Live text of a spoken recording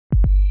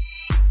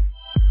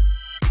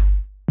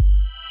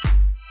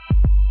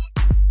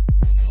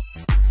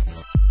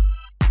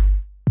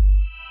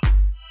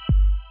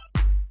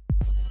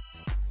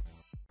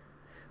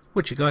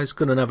What you guys,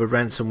 got another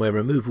ransomware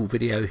removal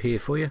video here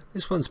for you.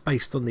 This one's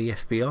based on the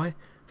FBI,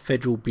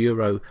 Federal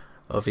Bureau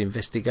of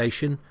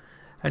Investigation,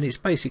 and it's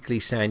basically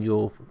saying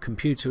your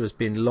computer has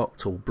been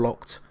locked or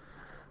blocked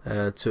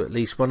to at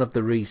least one of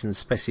the reasons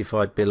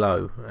specified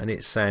below, and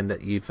it's saying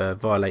that you've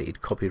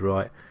violated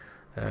copyright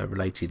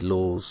related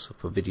laws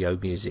for video,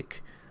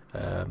 music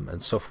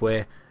and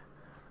software,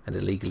 and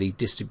illegally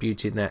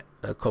distributing that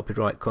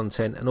copyright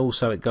content. And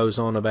also it goes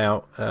on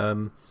about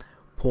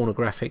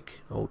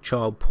pornographic or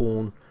child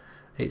porn,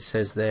 it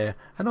says there,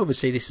 and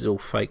obviously this is all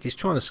fake. It's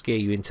trying to scare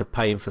you into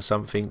paying for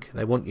something.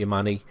 They want your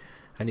money,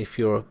 and if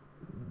you're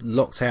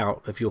locked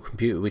out of your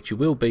computer, which you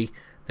will be,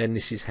 then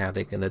this is how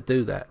they're going to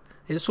do that.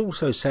 It's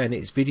also saying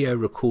it's video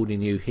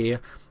recording you here.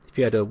 If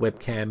you had a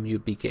webcam,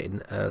 you'd be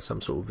getting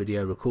some sort of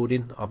video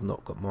recording. I've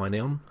not got mine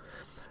on.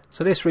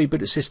 So let's reboot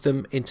the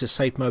system into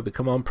safe mode with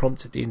command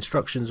prompt. The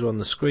instructions are on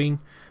the screen,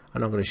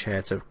 and I'm going to show you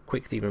how to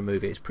quickly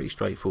remove it. It's pretty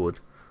straightforward.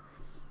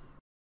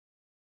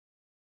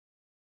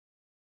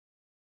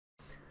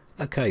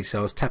 Okay, so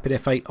I was tapping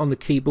F8 on the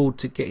keyboard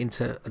to get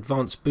into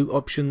advanced boot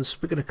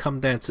options. We're going to come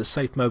down to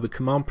safe mode with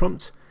command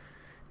prompt.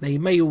 Now you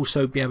may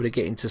also be able to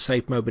get into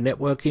safe mode with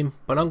networking,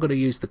 but I'm going to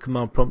use the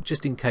command prompt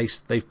just in case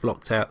they've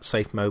blocked out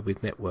safe mode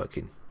with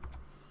networking.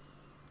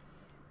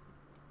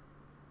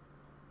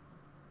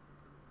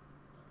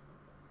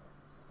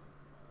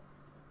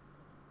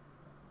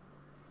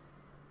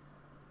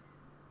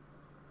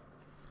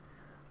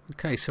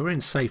 Okay, so we're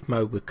in safe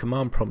mode with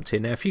command prompt here.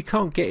 Now if you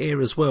can't get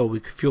here as well,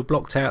 if you're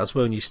blocked out as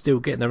well and you're still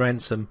getting the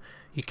ransom,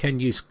 you can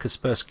use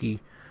Kaspersky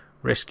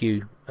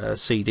Rescue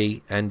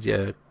CD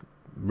and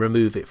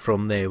remove it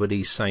from there with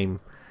these same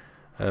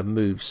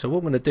moves. So what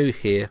I'm going to do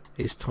here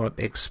is type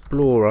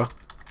explorer.exe.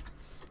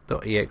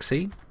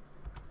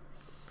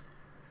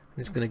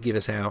 It's going to give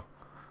us our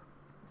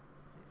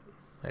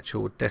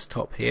actual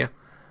desktop here,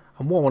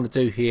 and what I want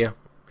to do here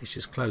is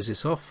just close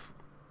this off,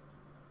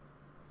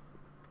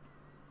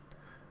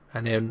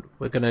 and then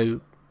we're going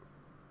to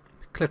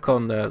click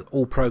on the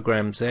all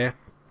programs there,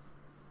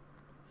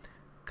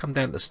 come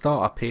down to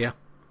startup here,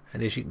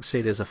 and as you can see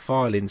there's a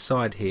file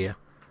inside here.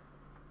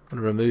 I'm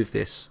going to remove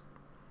this.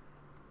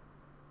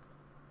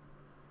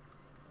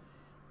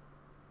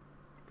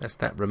 That's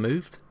that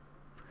removed.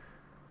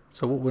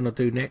 So what we're going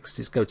to do next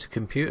is go to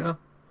computer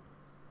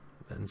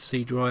and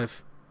C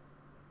drive,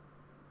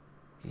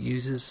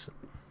 users,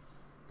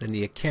 then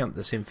the account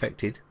that's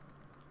infected,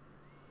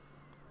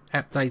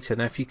 app data.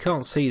 Now if you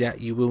can't see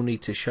that, you will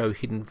need to show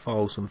hidden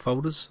files and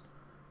folders.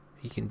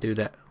 You can do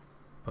that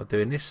by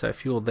doing this. So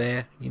if you're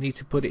there, you need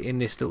to put it in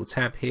this little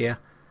tab here.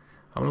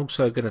 I'm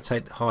also going to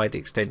take hide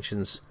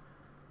extensions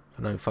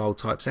for known file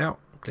types out.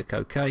 Click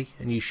OK,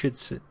 and you should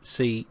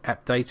see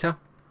app data.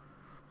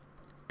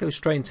 Go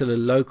straight into the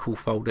local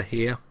folder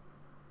here,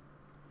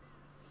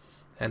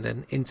 and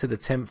then into the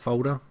temp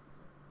folder,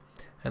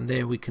 and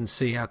there we can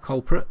see our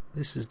culprit.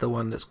 This is the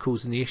one that's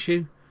causing the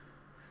issue.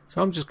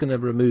 So I'm just going to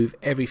remove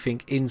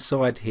everything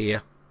inside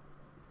here,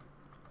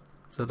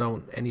 so I don't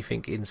want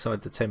anything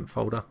inside the temp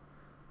folder.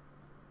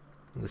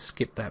 I'm going to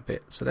skip that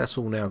bit. So that's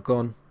all now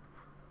gone.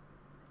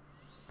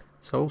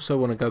 So I also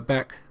want to go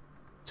back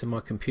to my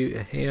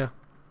computer here,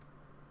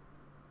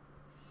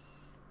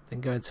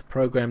 then go into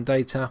program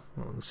data.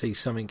 I can see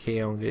something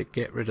here. I'm going to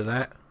get rid of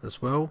that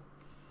as well.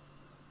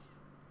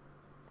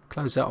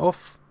 Close that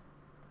off.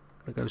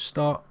 I'm going to go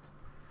start,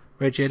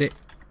 regedit.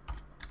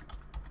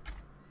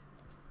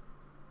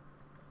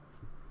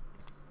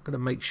 I'm going to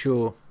make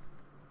sure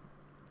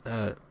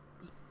going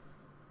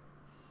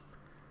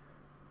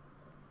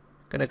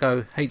to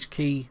go H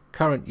key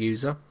current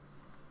user.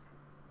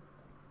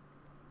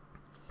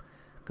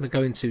 Going to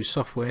go into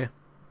software,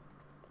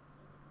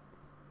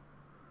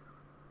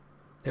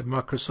 then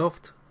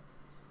Microsoft,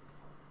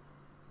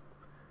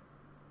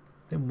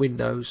 then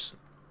Windows,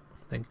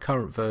 then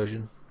current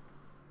version,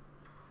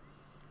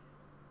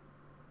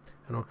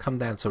 and I'll come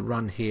down to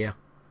run here.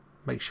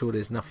 Make sure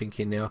there's nothing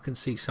in there. I can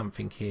see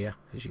something here,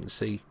 as you can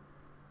see.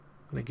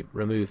 I'm going to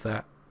remove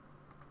that.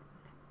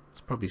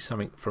 It's probably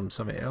something from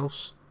something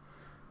else.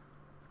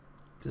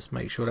 Just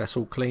make sure that's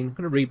all clean.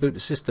 I'm going to reboot the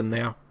system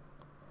now.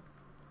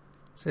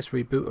 So let's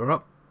reboot her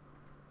up.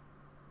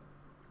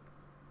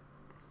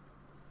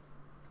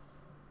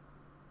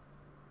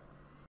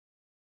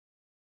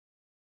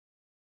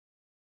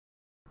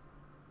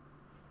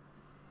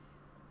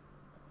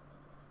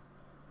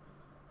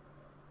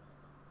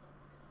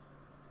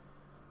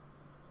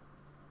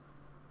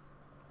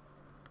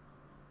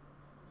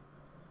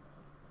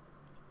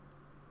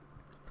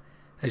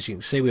 As you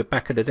can see, we're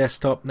back at the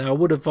desktop. Now I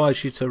would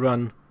advise you to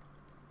run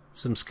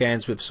some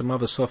scans with some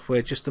other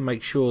software just to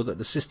make sure that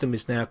the system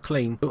is now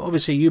clean. But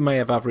obviously you may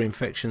have other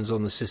infections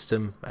on the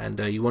system, and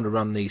you want to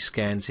run these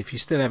scans. If you're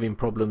still having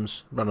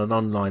problems, run an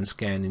online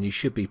scan and you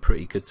should be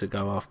pretty good to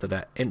go after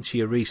that. Empty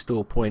your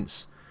restore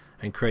points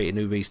and create a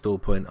new restore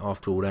point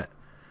after all that.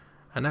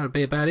 And that would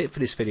be about it for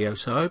this video.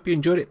 So I hope you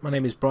enjoyed it. My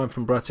name is Brian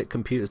from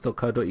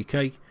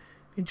briteccomputers.co.uk.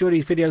 If you enjoy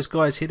these videos,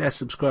 guys, hit that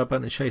subscribe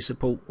button and show your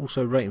support.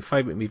 Also rate and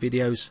favourite me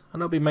videos,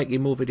 and I'll be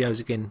making more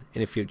videos again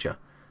in the future.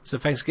 So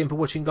thanks again for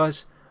watching,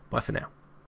 guys. Bye for now.